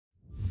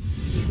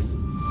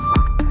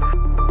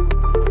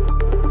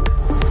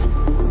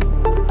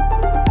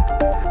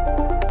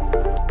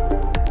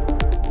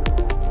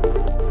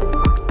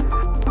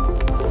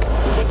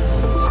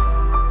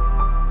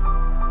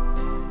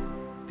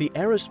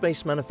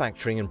aerospace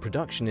manufacturing and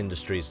production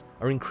industries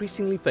are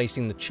increasingly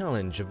facing the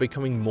challenge of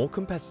becoming more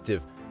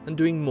competitive and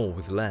doing more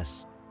with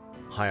less.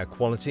 Higher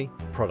quality,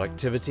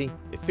 productivity,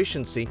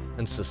 efficiency,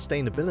 and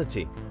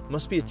sustainability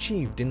must be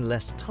achieved in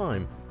less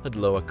time, at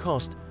lower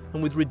cost,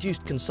 and with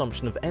reduced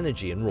consumption of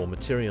energy and raw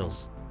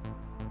materials.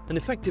 An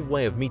effective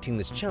way of meeting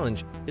this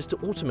challenge is to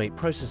automate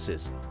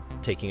processes,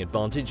 taking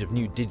advantage of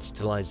new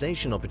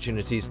digitalization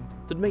opportunities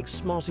that make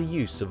smarter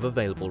use of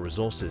available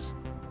resources.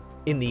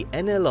 In the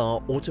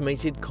NLR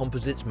Automated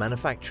Composites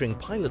Manufacturing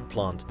Pilot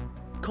Plant,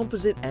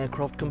 composite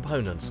aircraft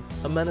components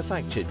are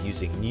manufactured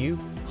using new,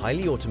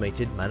 highly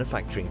automated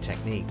manufacturing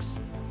techniques.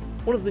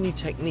 One of the new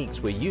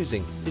techniques we're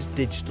using is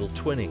digital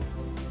twinning.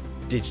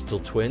 Digital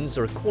twins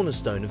are a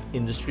cornerstone of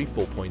Industry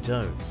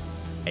 4.0,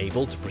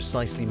 able to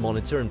precisely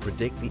monitor and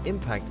predict the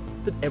impact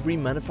that every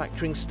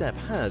manufacturing step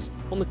has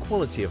on the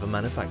quality of a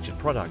manufactured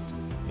product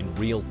in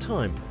real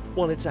time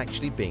while it's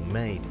actually being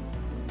made.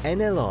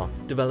 NLR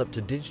developed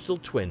a digital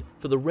twin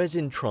for the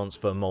Resin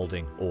Transfer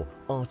Moulding, or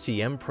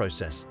RTM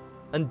process,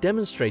 and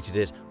demonstrated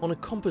it on a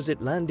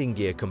composite landing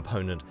gear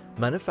component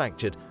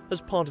manufactured as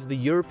part of the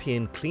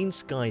European Clean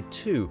Sky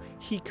 2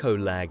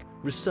 HECO-LAG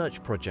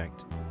research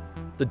project.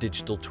 The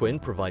digital twin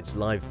provides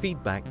live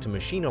feedback to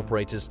machine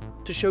operators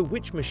to show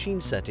which machine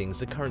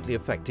settings are currently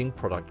affecting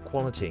product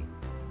quality.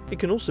 It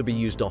can also be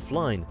used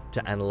offline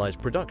to analyze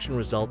production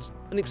results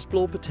and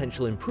explore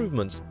potential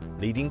improvements,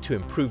 leading to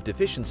improved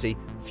efficiency,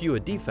 fewer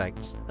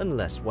defects, and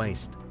less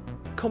waste.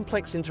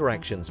 Complex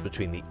interactions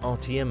between the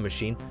RTM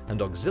machine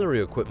and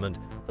auxiliary equipment,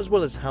 as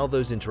well as how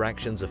those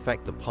interactions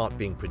affect the part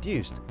being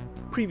produced,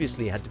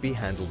 previously had to be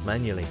handled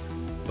manually,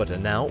 but are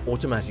now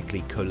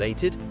automatically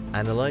collated,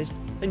 analyzed,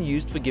 and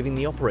used for giving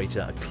the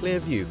operator a clear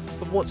view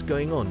of what's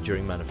going on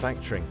during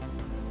manufacturing.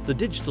 The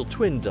digital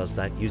twin does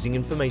that using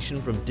information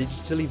from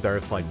digitally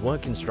verified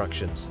work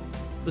instructions,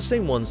 the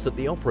same ones that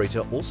the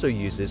operator also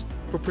uses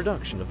for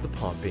production of the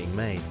part being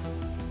made.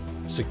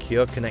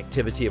 Secure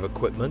connectivity of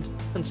equipment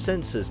and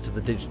sensors to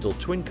the digital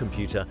twin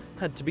computer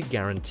had to be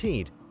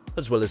guaranteed,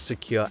 as well as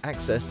secure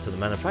access to the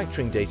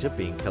manufacturing data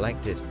being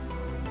collected.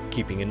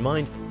 Keeping in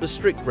mind the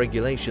strict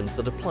regulations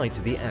that apply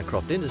to the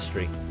aircraft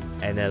industry,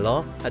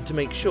 NLR had to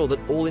make sure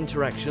that all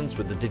interactions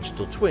with the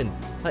digital twin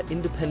are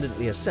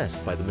independently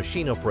assessed by the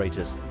machine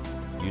operators,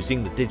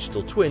 using the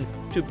digital twin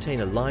to obtain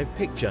a live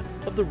picture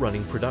of the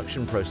running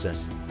production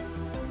process.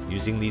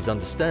 Using these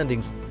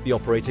understandings, the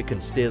operator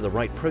can steer the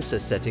right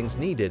process settings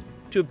needed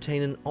to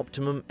obtain an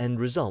optimum end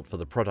result for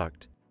the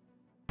product.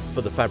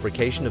 For the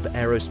fabrication of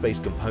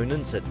aerospace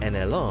components at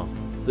NLR,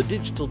 the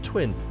digital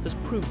twin has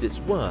proved its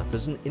worth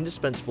as an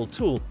indispensable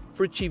tool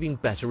for achieving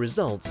better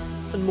results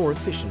and more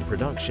efficient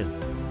production,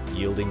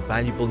 yielding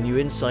valuable new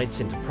insights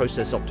into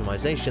process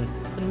optimization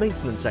and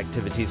maintenance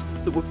activities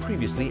that were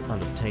previously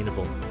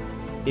unobtainable.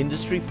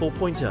 Industry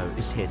 4.0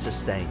 is here to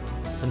stay,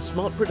 and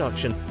smart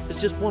production is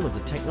just one of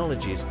the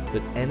technologies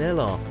that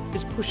NLR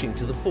is pushing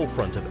to the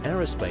forefront of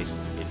aerospace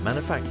in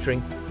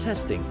manufacturing,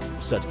 testing,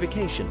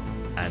 certification,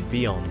 and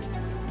beyond.